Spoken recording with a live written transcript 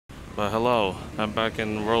But hello, I'm back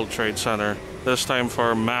in World Trade Center. This time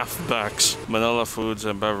for MAFBEX, Manila Foods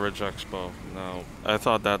and Beverage Expo. Now, I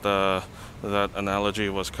thought that that analogy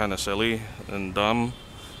was kind of silly and dumb,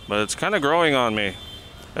 but it's kind of growing on me.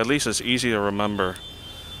 At least it's easy to remember.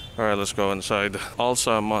 Alright, let's go inside.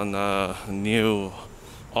 Also, I'm on a new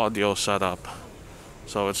audio setup.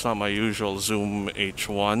 So it's not my usual Zoom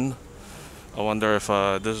H1. I wonder if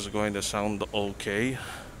this is going to sound okay.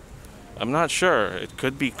 I'm not sure. It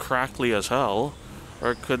could be crackly as hell,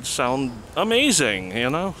 or it could sound amazing,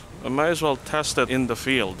 you know? I might as well test it in the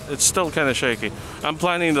field. It's still kind of shaky. I'm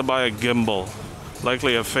planning to buy a gimbal,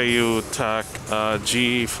 likely a Feiyu Tech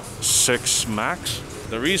G6 Max.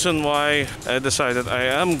 The reason why I decided I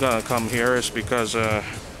am gonna come here is because I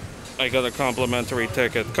got a complimentary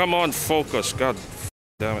ticket. Come on, focus. God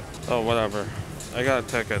damn it. Oh, whatever. I got a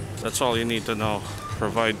ticket. That's all you need to know.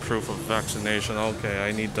 Provide proof of vaccination. Okay,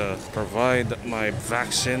 I need to provide my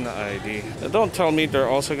vaccine ID. Don't tell me they're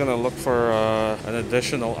also gonna look for an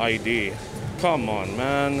additional ID. Come on,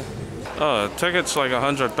 man. Ticket's like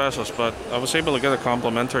 100 pesos, but I was able to get a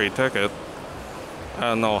complimentary ticket. I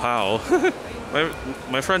don't know how.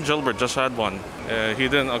 my friend Gilbert just had one. He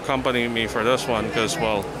didn't accompany me for this one because,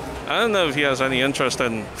 well, I don't know if he has any interest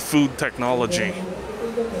in food technology.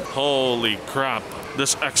 Holy crap,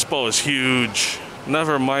 this expo is huge.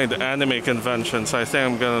 Never mind anime conventions. I think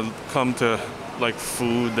I'm gonna come to like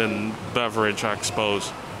food and beverage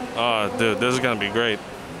expos. Oh, dude, this is gonna be great.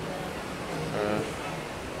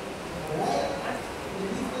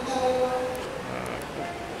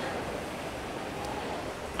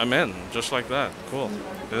 I'm in, just like that. Cool.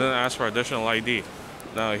 They didn't ask for additional ID.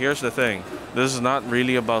 Now, here's the thing. This is not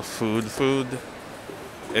really about food.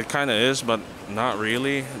 It kind of is, but not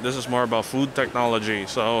really. This is more about food technology.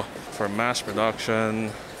 So, for mass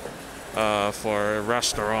production, for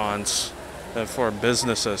restaurants, and for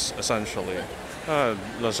businesses, essentially.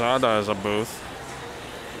 Lazada has a booth.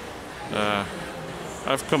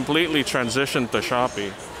 I've completely transitioned to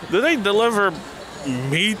Shopee. Do they deliver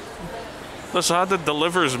meat? Lazada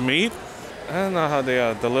delivers meat? I don't know how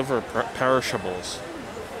they deliver perishables.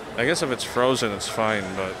 I guess if it's frozen, it's fine,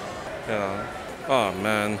 but, you know. Oh,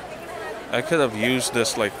 man. I could have used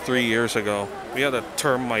this like 3 years ago. We had a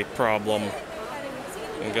termite problem.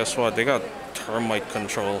 And guess what? They got termite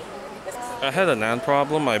control. I had an ant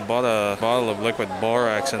problem. I bought a bottle of liquid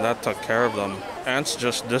borax and that took care of them. Ants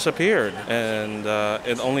just disappeared. And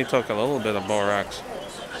it only took a little bit of borax.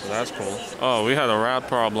 So that's cool. Oh, we had a rat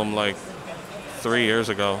problem like 3 years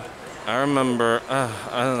ago. I remember,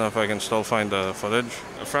 I don't know if I can still find the footage.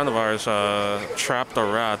 A friend of ours trapped a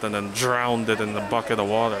rat and then drowned it in a bucket of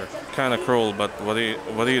water. Kind of cruel, but what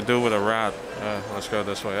do you do with a rat? Let's go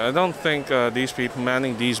this way. I don't think these people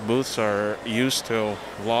manning these booths are used to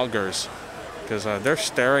vloggers, because they're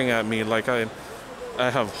staring at me like I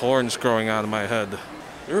have horns growing out of my head.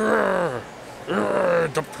 The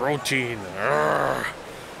protein.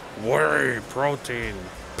 Whey protein.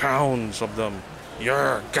 Pounds of them.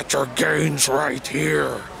 Yeah, get your gains right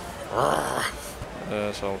here.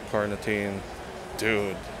 So carnitine,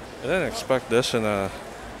 dude. I didn't expect this in a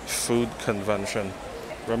food convention.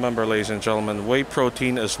 Remember, ladies and gentlemen, whey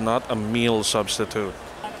protein is not a meal substitute.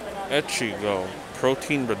 Echigo,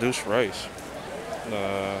 protein-reduced rice.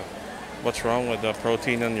 What's wrong with the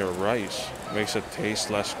protein in your rice? Makes it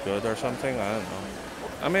taste less good or something? I don't know.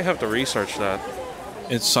 I may have to research that.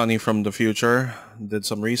 It's Sonny from the future. Did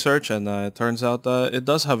some research and it turns out it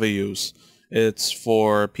does have a use. It's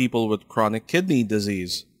for people with chronic kidney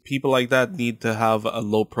disease. People like that need to have a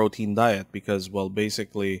low protein diet because, well,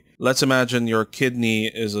 basically, let's imagine your kidney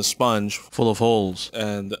is a sponge full of holes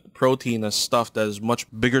and protein is stuff that is much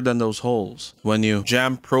bigger than those holes. When you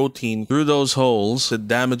jam protein through those holes, it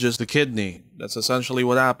damages the kidney. That's essentially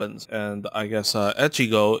what happens. And I guess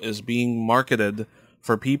Echigo is being marketed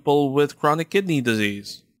for people with chronic kidney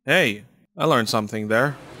disease. Hey, I learned something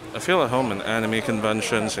there. I feel at home in anime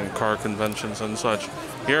conventions and car conventions and such.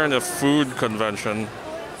 Here in the food convention,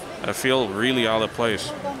 I feel really out of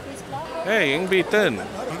place. Hey, Ingbitin.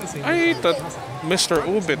 I ate at Mr.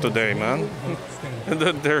 Ube today, man. And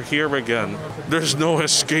then they're here again. There's no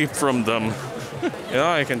escape from them.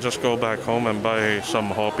 Yeah, I can just go back home and buy some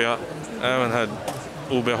hopia. I haven't had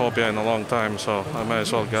ube hopia in a long time, so I might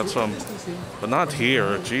as well get some. But not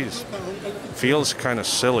here, jeez. Feels kind of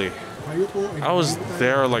silly. I was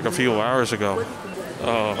there like a few hours ago.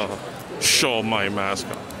 Shomai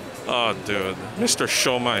mascot. Oh, dude. Mr.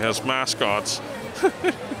 Shomai has mascots.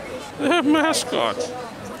 They have mascots.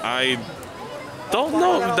 I don't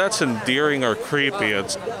know if that's endearing or creepy.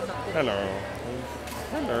 It's... Hello.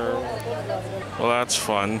 Hello. Well, that's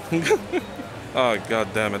fun. Oh,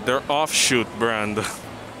 god damn it. They're offshoot brand.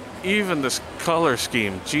 Even this color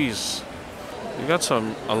scheme, jeez. You got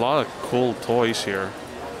a lot of cool toys here.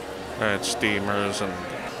 Alright, steamers and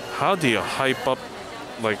how do you hype up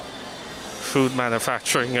like food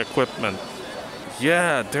manufacturing equipment?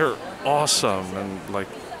 Yeah, they're awesome and like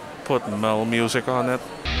put Mel music on it.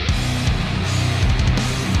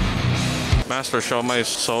 Master Shoma is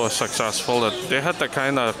so successful that they had to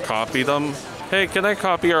kind of copy them. Hey, can I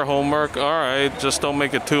copy your homework? Alright, just don't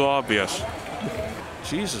make it too obvious.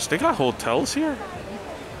 Jesus, they got hotels here?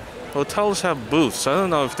 Hotels have booths. I don't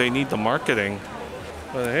know if they need the marketing.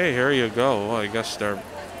 But hey, here you go. Well, I guess they're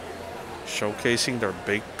showcasing their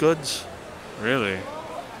baked goods? Really?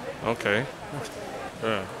 Okay.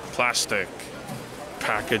 Plastic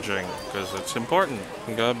packaging, because it's important.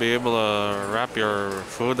 You gotta be able to wrap your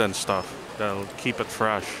food and stuff. That'll keep it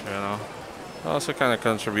fresh, you know? It also kind of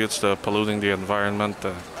contributes to polluting the environment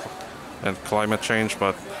and climate change,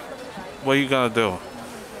 but what are you gonna do?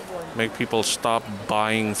 Make people stop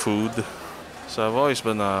buying food? So I've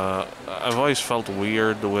always felt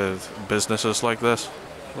weird with businesses like this.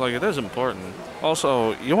 Like, it is important.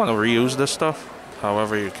 Also, you want to reuse this stuff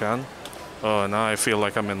however you can. Oh, now I feel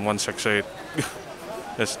like I'm in 168.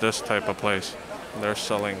 It's this type of place. They're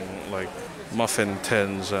selling like muffin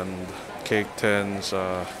tins and cake tins,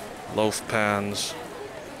 loaf pans,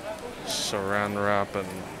 saran wrap, and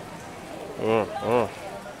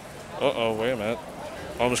wait a minute.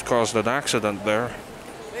 Almost caused an accident there.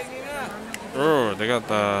 Oh, they got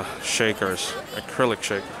the shakers, acrylic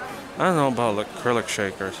shakers. I don't know about acrylic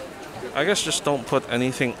shakers. I guess just don't put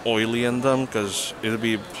anything oily in them because it'll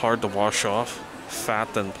be hard to wash off.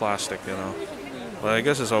 Fat and plastic, you know. But I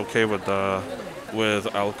guess it's okay with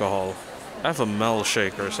alcohol. I have a Mel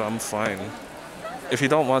shaker, so I'm fine. If you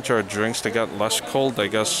don't want your drinks to get less cold, I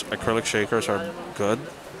guess acrylic shakers are good.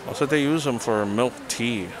 Also, they use them for milk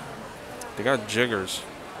tea. They got jiggers.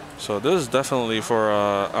 So this is definitely for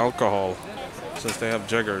alcohol, since they have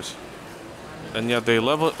jiggers. And yet they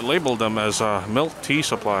label them as milk tea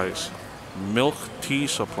supplies. Milk tea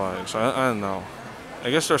supplies. I don't know.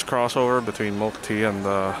 I guess there's crossover between milk tea and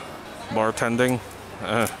bartending.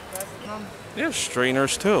 They have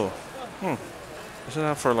strainers too. Isn't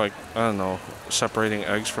that for like, I don't know, separating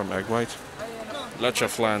eggs from egg whites? Leche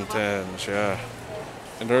flan tins, yeah.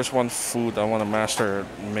 And there's one food I want to master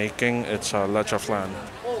making. It's leche flan.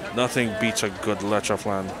 Nothing beats a good leche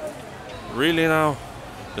flan. Really now?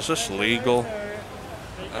 Is this legal?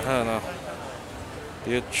 I don't know.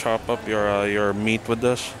 Do you chop up your meat with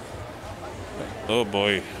this? Oh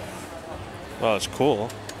boy. Well, it's cool.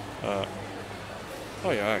 Oh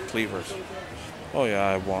yeah, cleavers. Oh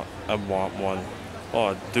yeah, I want one.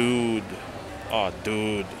 Oh dude. Oh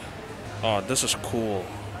dude. Oh, this is cool.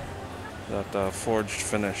 That forged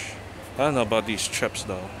finish. I don't know about these chips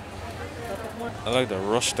though. I like the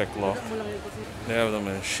rustic look. They have them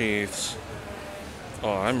in sheaths.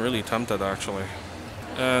 Oh, I'm really tempted actually.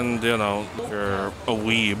 And you know, if you're a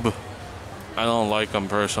weeb, I don't like them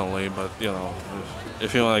personally, but you know,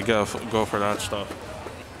 if you want to go for that stuff.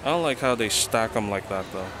 I don't like how they stack them like that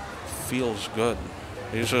though. Feels good.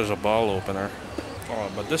 Usually there's a ball opener. Oh,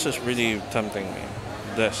 but this is really tempting me.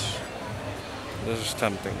 This is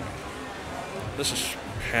tempting me. This is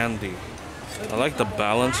handy. I like the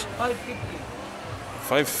balance.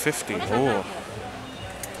 550. Oh.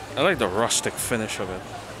 I like the rustic finish of it.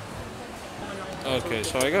 Okay,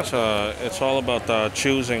 so I guess it's all about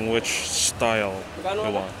choosing which style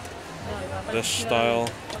you want. This style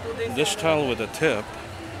with a tip,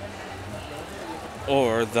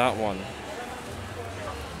 or that one.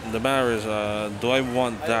 The matter is, do I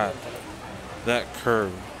want that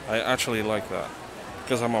curve? I actually like that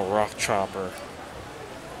because I'm a rock chopper.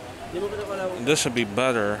 This would be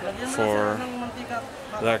better for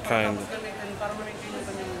that kind.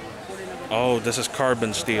 Oh, this is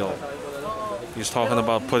carbon steel. He's talking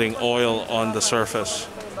about putting oil on the surface.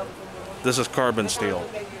 This is carbon steel.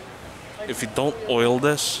 If you don't oil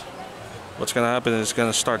this, what's gonna happen is it's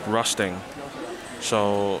gonna start rusting.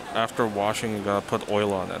 So after washing, you gotta put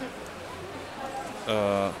oil on it.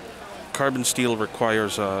 Carbon steel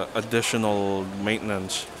requires additional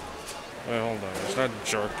maintenance. Wait, hold on. Is that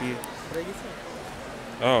jerky?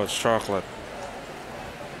 Oh, it's chocolate.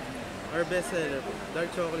 Our best seller,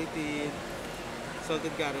 dark chocolate,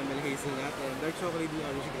 salted caramel, hazelnut, and dark chocolate and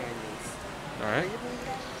orange granules. Alright.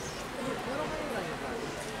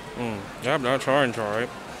 Yeah, that's orange, alright.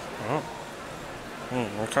 Oh.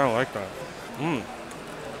 I kind of like that.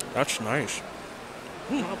 That's nice.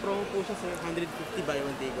 Naka-promo po siya sa 150 buy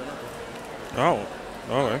one take one na po. Oh,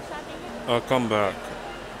 okay. I'll come back.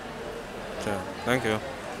 Okay, thank you.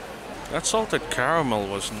 That salted caramel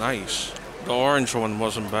was nice. The orange one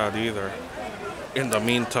wasn't bad either. In the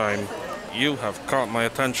meantime, you have caught my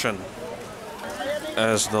attention.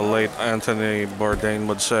 As the late Anthony Bourdain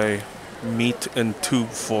would say, meat in tube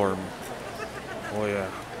form. Oh yeah,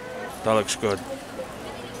 that looks good.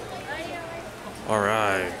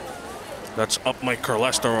 Alright, let's up my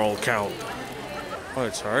cholesterol count. Oh,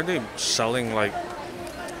 it's already selling like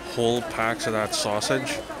whole packs of that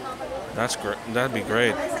sausage. That's great. That'd be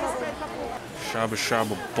great. Shabu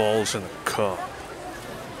shabu balls in a cup.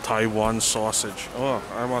 Taiwan sausage. Oh,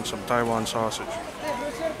 I want some Taiwan sausage.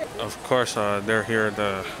 Of course, they're here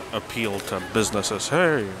to appeal to businesses.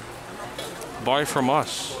 Hey, buy from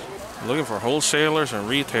us. Looking for wholesalers and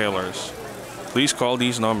retailers. Please call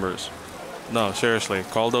these numbers. No, seriously,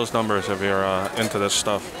 call those numbers if you're into this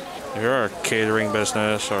stuff. If you're a catering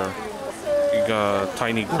business or you got a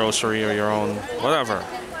tiny grocery of your own, whatever,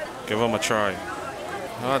 give them a try.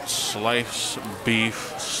 That's sliced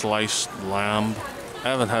beef, sliced lamb. I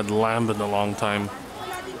haven't had lamb in a long time.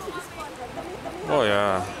 Oh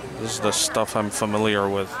yeah, this is the stuff I'm familiar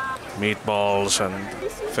with. Meatballs and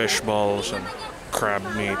fish balls and crab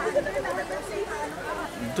meat.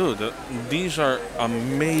 Dude, these are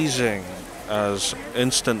amazing as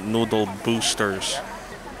instant noodle boosters.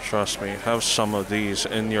 Trust me, have some of these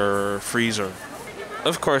in your freezer.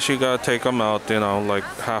 Of course, you gotta take them out, you know, like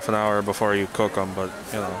half an hour before you cook them, but,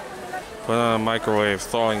 you know, put them in a microwave,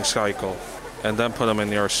 thawing cycle, and then put them in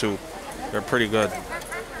your soup. They're pretty good.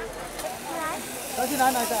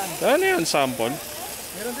 Ano yan, sampon?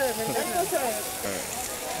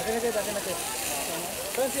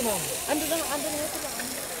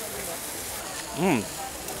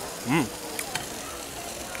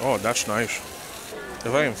 Oh, that's nice. If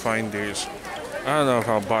I can find these, I don't know if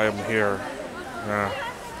I'll buy them here. Nah,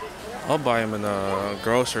 I'll buy them in a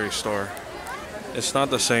grocery store. It's not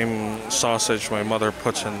the same sausage my mother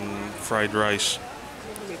puts in fried rice.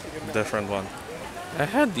 Different one. I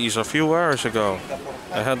had these a few hours ago.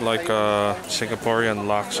 I had like a Singaporean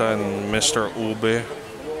laksa and Mr. Ube.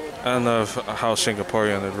 I don't know how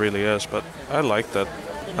Singaporean it really is, but I liked it.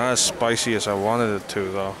 Not as spicy as I wanted it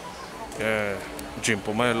to, though. Yeah,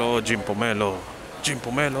 Gimpomelo, Gimpomelo,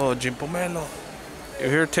 Gimpomelo, Gimpomelo.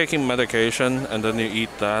 If you're taking medication and then you eat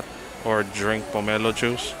that or drink pomelo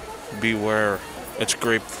juice, beware. It's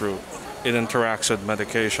grapefruit. It interacts with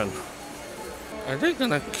medication. Are they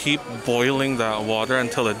gonna keep boiling that water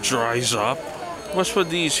until it dries up? What's with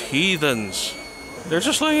these heathens? They're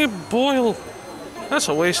just letting it boil. That's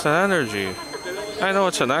a waste of energy. I know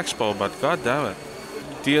it's an expo, but god damn it.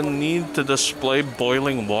 Do you need to display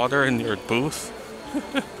boiling water in your booth?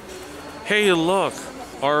 Hey, look.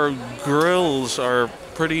 Our grills are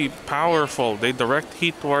pretty powerful. They direct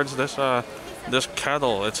heat towards this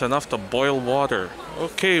kettle. It's enough to boil water.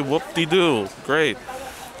 Okay, whoop-de-doo. Great.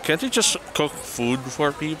 Can't you just cook food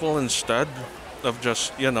for people instead of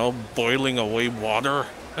just, you know, boiling away water?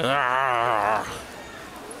 Ah,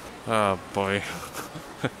 oh boy.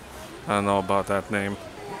 I don't know about that name.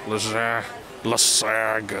 Lasag.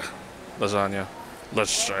 Lasagna.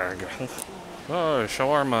 Lasag. Oh,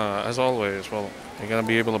 shawarma, as always. Well, you're gonna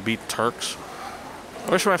be able to beat Turks.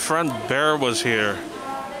 I wish my friend Bear was here.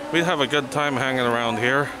 We'd have a good time hanging around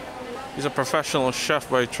here. He's a professional chef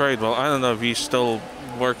by trade. Well, I don't know if he's still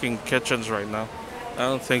working kitchens right now. I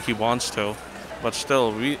don't think he wants to. But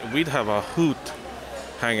still, we'd have a hoot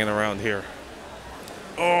hanging around here.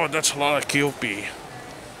 Oh, that's a lot of Kewpie.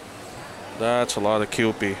 That's a lot of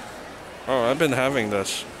Kewpie. Oh, I've been having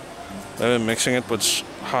this. I've been mixing it with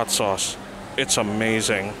hot sauce. It's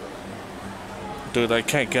amazing. Dude, I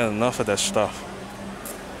can't get enough of this stuff.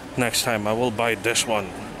 Next time, I will buy this one.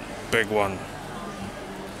 Big one.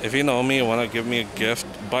 If you know me and want to give me a gift,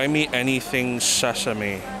 buy me anything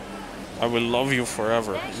sesame. I will love you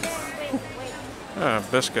forever. Ah,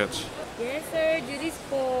 biscuits. Yes, sir. Judy's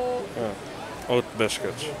po. Yeah. Oat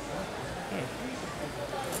biscuits.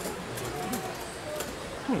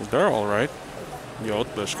 They're alright. The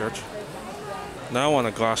oat biscuits. Now I want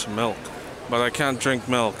a glass of milk. But I can't drink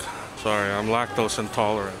milk. Sorry, I'm lactose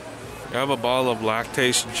intolerant. I have a bottle of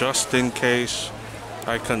lactase just in case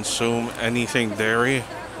I consume anything dairy.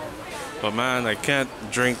 But man, I can't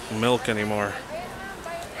drink milk anymore.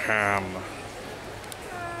 Ham.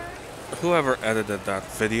 Whoever edited that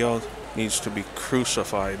video needs to be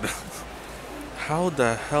crucified. How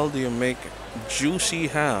the hell do you make juicy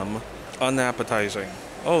ham unappetizing?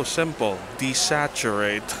 Oh, simple.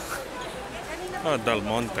 Desaturate. Oh, Del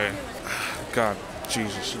Monte. God,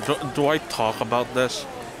 Jesus. Do I talk about this?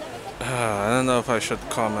 I don't know if I should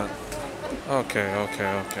comment. Okay.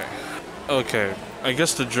 Okay, I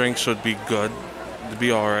guess the drinks would be good. It'd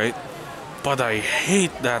be alright. but I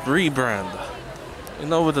hate that rebrand. You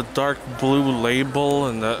know, with the dark blue label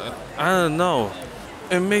and the, I don't know.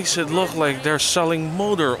 It makes it look like they're selling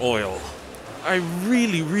motor oil. I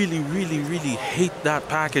really, really, really, really hate that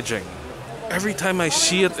packaging. Every time I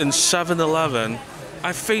see it in 7-Eleven,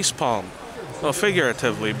 I facepalm. Well,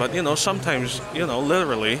 figuratively, but you know, sometimes, you know,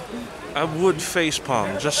 literally, I would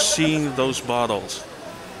facepalm just seeing those bottles.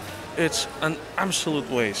 It's an absolute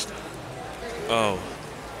waste. Oh,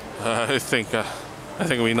 I think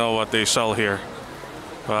we know what they sell here.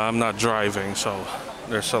 I'm not driving, so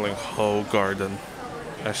they're selling Ho Garden.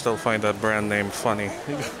 I still find that brand name funny.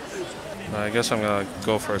 I guess I'm gonna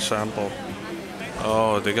go for a sample.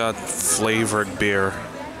 Oh, they got flavored beer.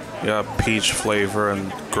 Yeah, peach flavor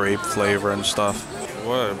and grape flavor and stuff.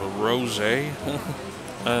 What, rosé?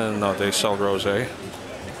 I don't know, they sell rosé.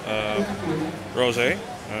 Rosé?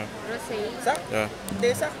 Yeah.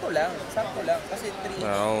 Hindi, sakto lang. Sakto lang. Kasi 3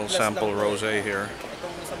 I'll sample rosé here.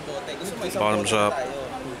 itong isang bote. Gusto mo isang Bottoms bote up.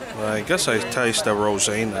 tayo. I guess I taste the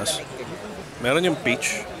rosé-ness. Meron yung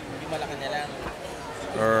peach? Yung malaki na lang.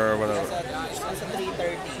 Or whatever. Nasa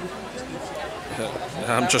 330.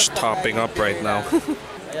 I'm just topping up right now.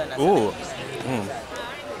 Ayan, nasa Ooh.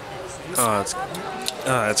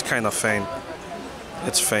 It's kind of faint.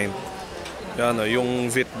 It's faint. Yan, yung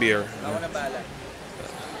wheat beer. ako na bala.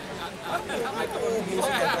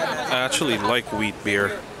 I actually like wheat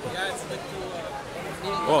beer.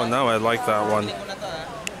 Oh, now I like that one.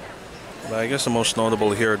 But I guess the most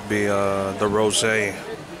notable here would be the rosé.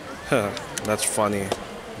 That's funny.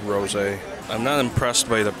 Rosé. I'm not impressed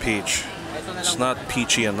by the peach. It's not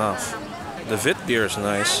peachy enough. The wheat beer is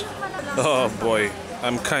nice. Oh boy,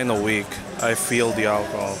 I'm kind of weak. I feel the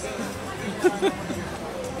alcohol.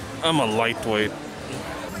 I'm a lightweight.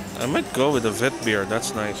 I might go with the wheat beer.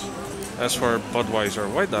 That's nice. As for Budweiser,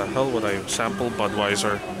 why the hell would I sample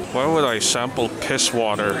Budweiser? Why would I sample piss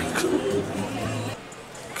water?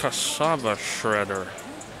 Cassava shredder.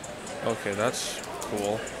 Okay, that's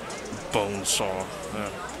cool. Bone saw.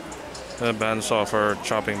 Yeah. A bandsaw for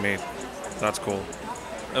chopping meat. That's cool.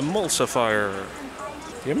 Emulsifier.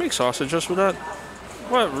 You make sausages with that?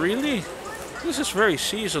 What, really? This is very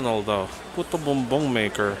seasonal though. Puto bumbong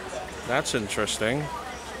maker. That's interesting.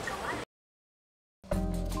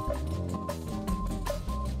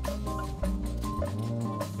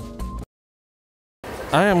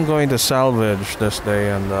 I am going to salvage this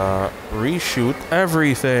day and reshoot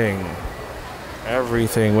everything.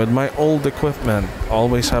 Everything with my old equipment.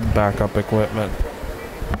 Always have backup equipment.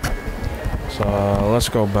 So let's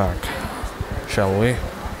go back, shall we?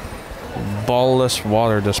 Ballless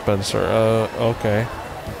water dispenser. Okay.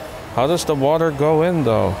 How does the water go in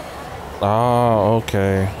though? Ah,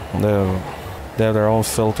 okay. They have their own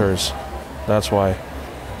filters. That's why.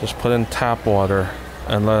 Just put in tap water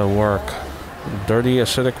and let it work. Dirty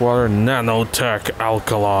acidic water, nanotech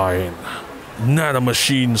alkaline.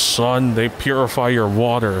 Nanomachines, son. They purify your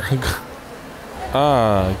water.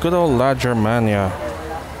 Ah, good old La Germania.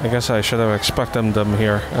 I guess I should have expected them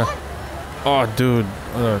here. Oh, dude.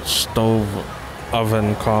 Stove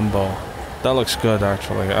oven combo. That looks good,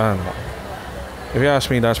 actually. I don't know. If you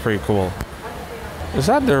ask me, that's pretty cool. Is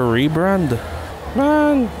that their rebrand?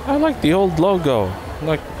 Man, I like the old logo.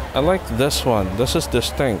 I like this one. This is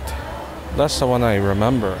distinct. That's the one I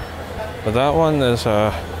remember. But that one is,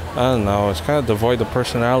 I don't know, it's kind of devoid of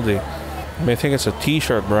personality. I may think it's a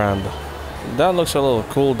t-shirt brand. That looks a little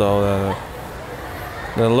cool though.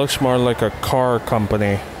 That looks more like a car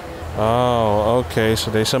company. Oh, okay,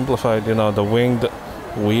 so they simplified, you know, the winged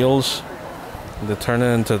wheels. They turn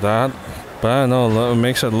it into that. But I don't know, it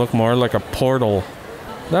makes it look more like a portal.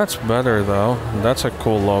 That's better though. That's a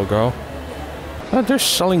cool logo. Oh, they're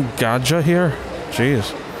selling Gaja here?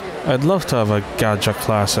 Jeez. I'd love to have a Gaja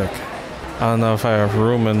Classic. I don't know if I have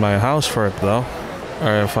room in my house for it though.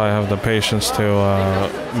 Or if I have the patience to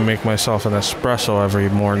make myself an espresso every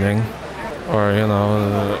morning. Or, you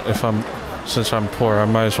know, since I'm poor, I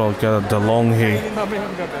might as well get a DeLonghi.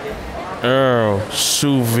 Oh,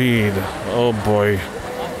 sous vide. Oh boy.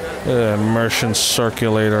 Immersion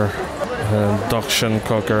circulator. Induction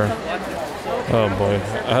cooker. Oh boy.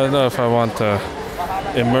 I don't know if I want to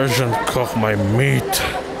immersion cook my meat.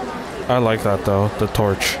 I like that though, the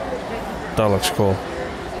torch. That looks cool.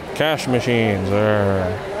 Cash machines.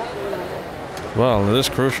 Well, it is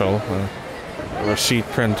crucial. Receipt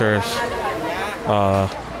printers.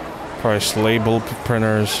 Price label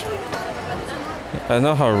printers. I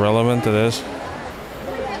know how relevant it is.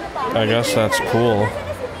 I guess that's cool.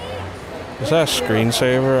 Is that a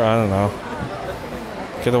screensaver? I don't know.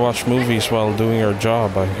 Get to watch movies while doing your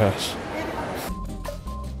job, I guess.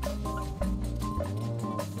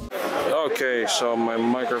 so my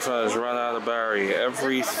microphone has run out of battery.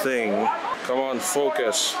 Everything. Come on,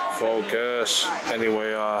 focus. Focus.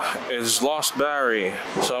 Anyway, it's lost battery.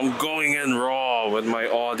 So I'm going in raw with my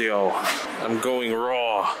audio. I'm going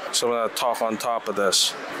raw. So I'm gonna talk on top of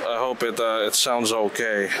this. I hope it sounds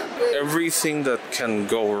okay. Everything that can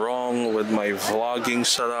go wrong with my vlogging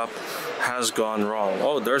setup has gone wrong.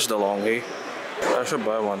 Oh, there's the longhie. I should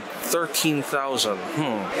buy one. 13,000.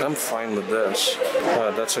 I'm fine with this.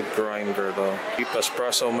 That's a grinder though. Cheap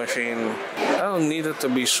espresso machine. I don't need it to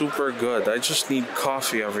be super good. I just need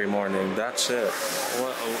coffee every morning. That's it.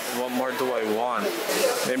 What more do I want?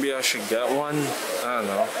 Maybe I should get one? I don't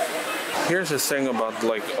know. Here's the thing about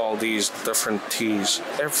like all these different teas.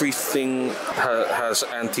 Everything has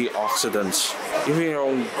antioxidants. Even your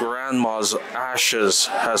own grandma's ashes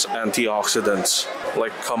has antioxidants.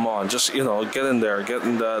 Like, come on, just, you know, get in there, get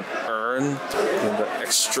in that urn, and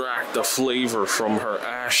extract the flavor from her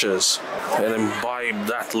ashes, and imbibe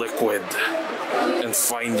that liquid, and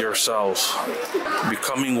find yourself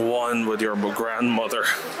becoming one with your grandmother.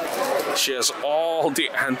 She has all the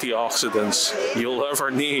antioxidants you'll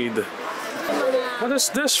ever need. What is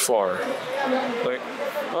this for? Like,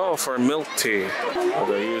 oh, for milk tea. Oh,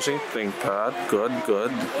 they're using ThinkPad. Good,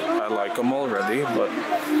 good. I like them already, but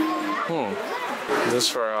this is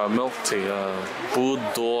for milk tea.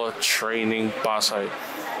 Budo training Pasay.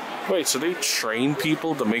 Wait, so they train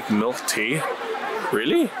people to make milk tea?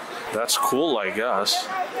 Really? That's cool, I guess.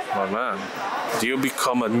 Oh man. Do you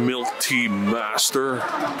become a milk tea master?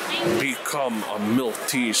 Become a milk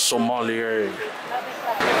tea sommelier.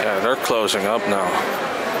 Yeah, they're closing up now.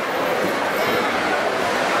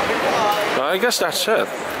 I guess that's it.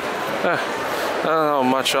 I don't know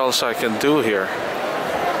much else I can do here.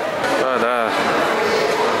 But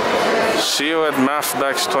see you at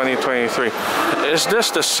MAFBEX 2023. Is this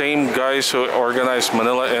the same guys who organized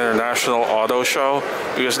Manila International Auto Show?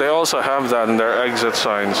 Because they also have that in their exit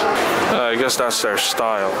signs. I guess that's their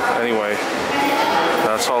style. Anyway,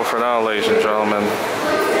 that's all for now, ladies and gentlemen.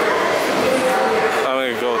 I'm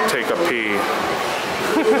gonna go take a pee.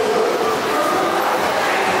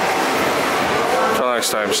 Till next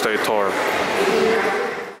time, stay torn.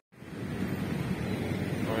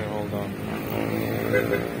 Wait, hold on.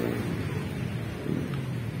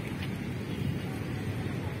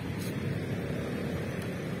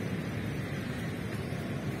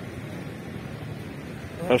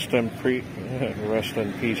 Rest in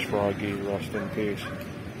peace, Froggy. Rest in peace.